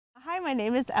my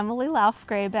name is Emily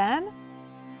Laufgraben.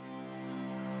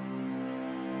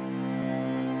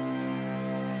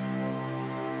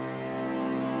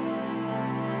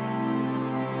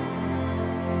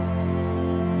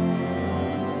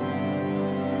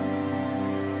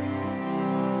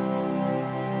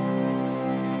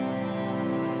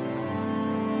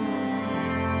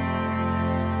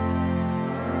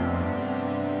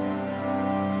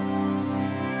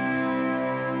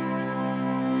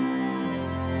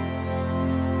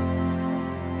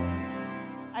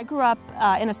 I grew up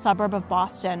in a suburb of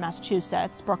Boston,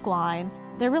 Massachusetts, Brookline.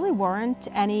 There really weren't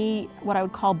any what I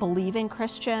would call believing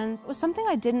Christians. It was something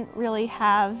I didn't really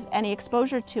have any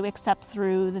exposure to except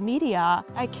through the media.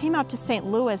 I came out to St.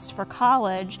 Louis for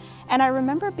college, and I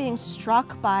remember being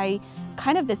struck by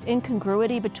kind of this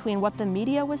incongruity between what the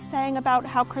media was saying about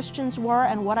how Christians were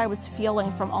and what I was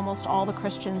feeling from almost all the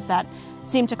Christians that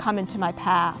seemed to come into my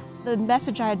path. The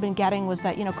message I had been getting was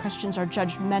that, Christians are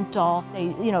judgmental.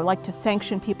 They, like to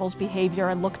sanction people's behavior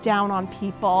and look down on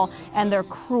people, and they're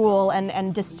cruel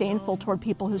and disdainful toward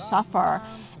people who suffer.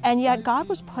 And yet God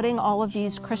was putting all of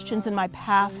these Christians in my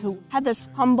path who had this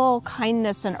humble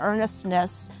kindness and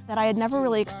earnestness that I had never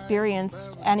really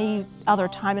experienced any other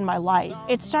time in my life.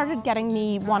 It started getting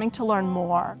me wanting to learn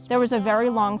more. There was a very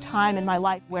long time in my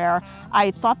life where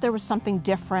I thought there was something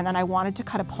different, and I wanted to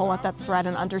kind of pull at that thread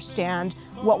and understand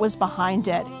what was behind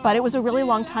it. But it was a really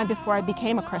long time before I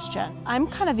became a Christian. I'm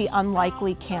kind of the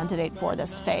unlikely candidate for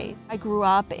this faith. I grew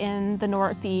up in the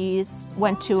Northeast,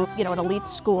 went to an elite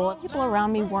school. People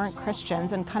around me weren't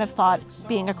Christians and kind of thought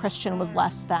being a Christian was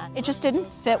less than. It just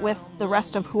didn't fit with the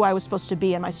rest of who I was supposed to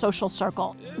be in my social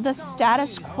circle. The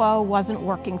status quo wasn't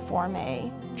working for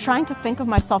me. Trying to think of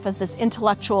myself as this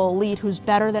intellectual elite who's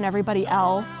better than everybody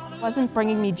else wasn't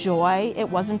bringing me joy. It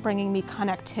wasn't bringing me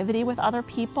connectivity with other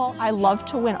people. I love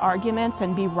to win arguments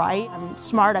and be right. I'm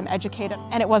smart, I'm educated,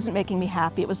 and it wasn't making me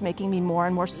happy. It was making me more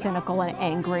and more cynical and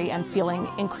angry and feeling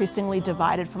increasingly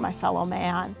divided from my fellow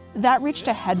man. That reached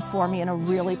a head for me in a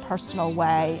really personal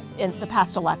way in the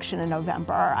past election in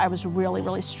November. I was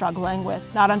really struggling with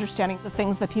not understanding the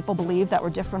things that people believed that were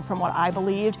different from what I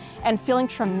believed, and feeling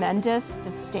tremendous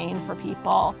disdain for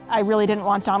people. I really didn't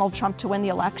want Donald Trump to win the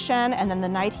election, and then the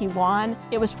night he won,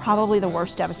 it was probably the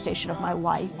worst devastation of my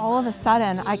life. All of a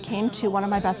sudden, I came to one of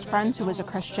my best friends who was a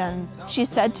Christian. She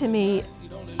said to me,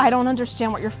 "I don't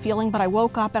understand what you're feeling, but I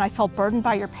woke up and I felt burdened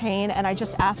by your pain, and I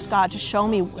just asked God to show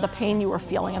me the pain you were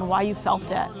feeling and why you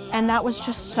felt it." And that was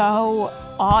just so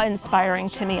awe-inspiring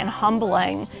to me and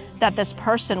humbling that this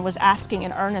person was asking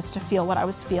in earnest to feel what I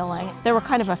was feeling. There were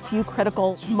kind of a few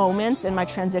critical moments in my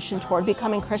transition toward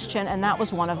becoming Christian, and that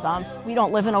was one of them. We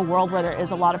don't live in a world where there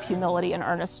is a lot of humility and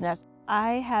earnestness.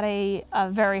 I had a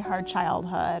very hard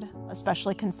childhood,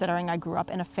 especially considering I grew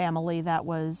up in a family that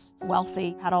was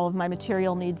wealthy, had all of my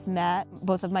material needs met.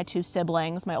 Both of my two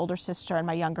siblings, my older sister and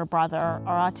my younger brother,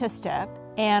 are autistic.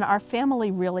 And our family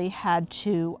really had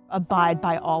to abide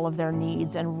by all of their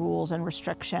needs and rules and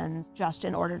restrictions just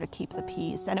in order to keep the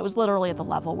peace. And it was literally at the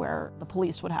level where the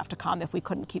police would have to come if we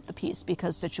couldn't keep the peace,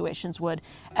 because situations would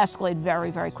escalate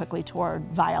very quickly toward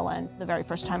violence. The very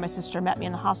first time my sister met me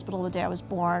in the hospital the day I was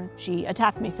born, she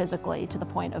attacked me physically to the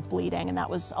point of bleeding, and that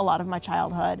was a lot of my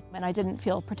childhood, and I didn't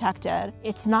feel protected.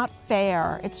 It's not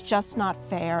fair. It's just not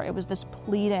fair. It was this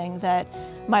pleading that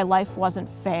my life wasn't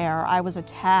fair. I was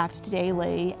attacked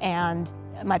daily, and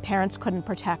my parents couldn't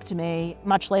protect me.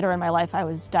 Much later in my life, I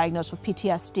was diagnosed with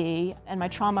PTSD, and my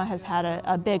trauma has had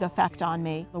a big effect on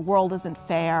me. The world isn't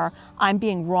fair. I'm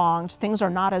being wronged. Things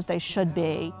are not as they should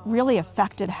be. Really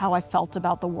affected how I felt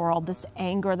about the world, this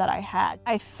anger that I had.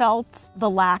 I felt the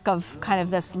lack of kind of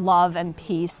this love and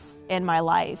peace in my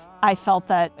life. I felt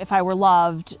that if I were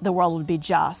loved, the world would be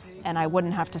just, and I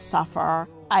wouldn't have to suffer.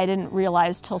 I didn't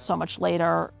realize till so much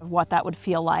later what that would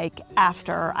feel like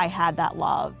after I had that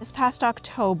love. This past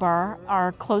October,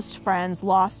 our close friends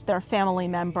lost their family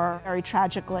member very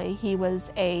tragically. He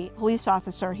was a police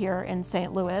officer here in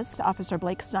St. Louis, Officer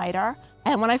Blake Snyder.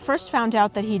 And when I first found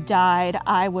out that he died,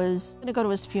 I was going to go to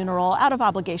his funeral out of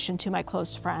obligation to my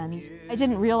close friend. I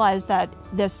didn't realize that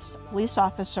this police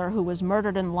officer who was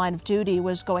murdered in the line of duty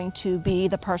was going to be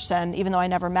the person, even though I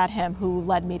never met him, who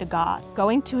led me to God.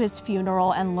 Going to his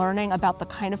funeral and learning about the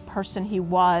kind of person he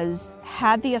was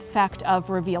had the effect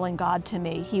of revealing God to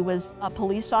me. He was a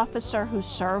police officer who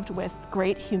served with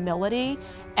great humility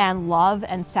and love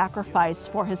and sacrifice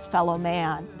for his fellow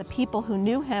man. The people who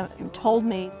knew him told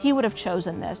me he would have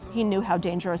chosen this. He knew how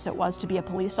dangerous it was to be a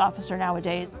police officer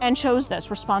nowadays and chose this,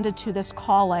 responded to this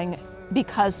calling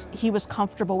because he was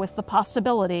comfortable with the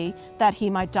possibility that he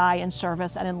might die in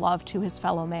service and in love to his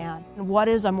fellow man. And what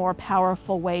is a more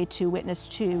powerful way to witness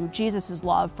to Jesus'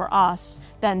 love for us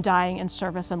than dying in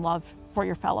service and love for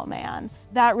your fellow man?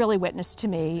 That really witnessed to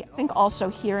me. I think also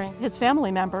hearing his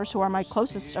family members, who are my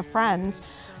closest of friends,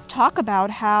 talk about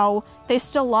how they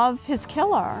still love his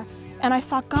killer. And I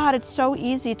thought, God, it's so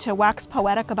easy to wax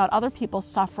poetic about other people's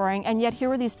suffering, and yet here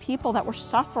were these people that were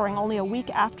suffering only a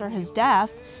week after his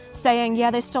death, saying,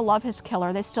 yeah, they still love his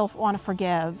killer, they still want to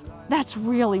forgive. That's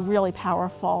really, really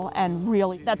powerful, and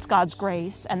really, that's God's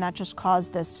grace, and that just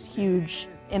caused this huge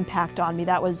impact on me.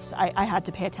 That was, I had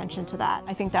to pay attention to that.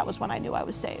 I think that was when I knew I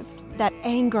was saved. That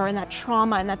anger and that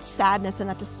trauma and that sadness and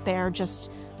that despair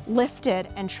just lifted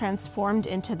and transformed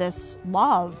into this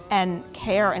love and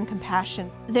care and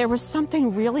compassion. There was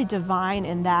something really divine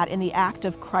in that, in the act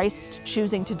of Christ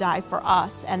choosing to die for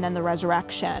us and then the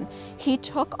resurrection. He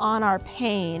took on our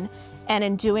pain, and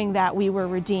in doing that, we were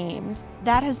redeemed.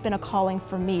 That has been a calling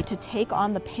for me, to take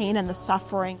on the pain and the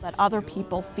suffering that other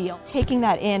people feel, taking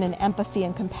that in empathy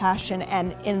and compassion,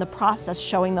 and in the process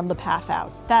showing them the path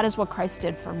out. That is what Christ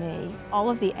did for me. All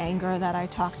of the anger that I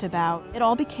talked about, it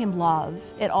all became love.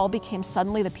 It all became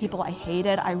suddenly the people I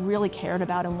hated, I really cared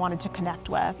about and wanted to connect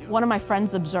with. One of my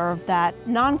friends observed that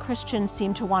non-Christians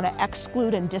seem to want to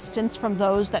exclude and distance from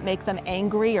those that make them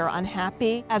angry or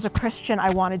unhappy. As a Christian, I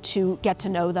wanted to get to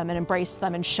know them and embrace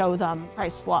them and show them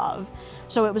Christ's love.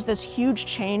 So it was this huge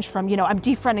change from, I'm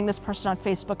defriending this person on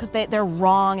Facebook because they're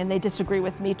wrong and they disagree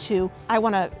with me, to I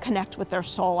want to connect with their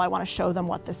soul. I want to show them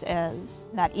what this is.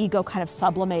 That ego kind of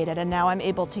sublimated, and now I'm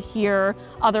able to hear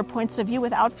other points of view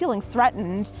without feeling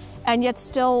threatened, and yet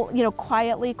still,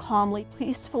 quietly, calmly,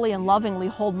 peacefully, and lovingly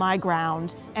hold my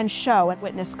ground and show and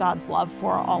witness God's love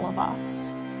for all of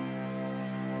us.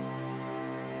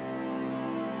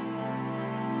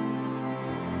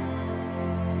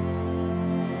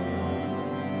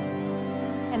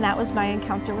 And that was my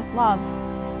encounter with love.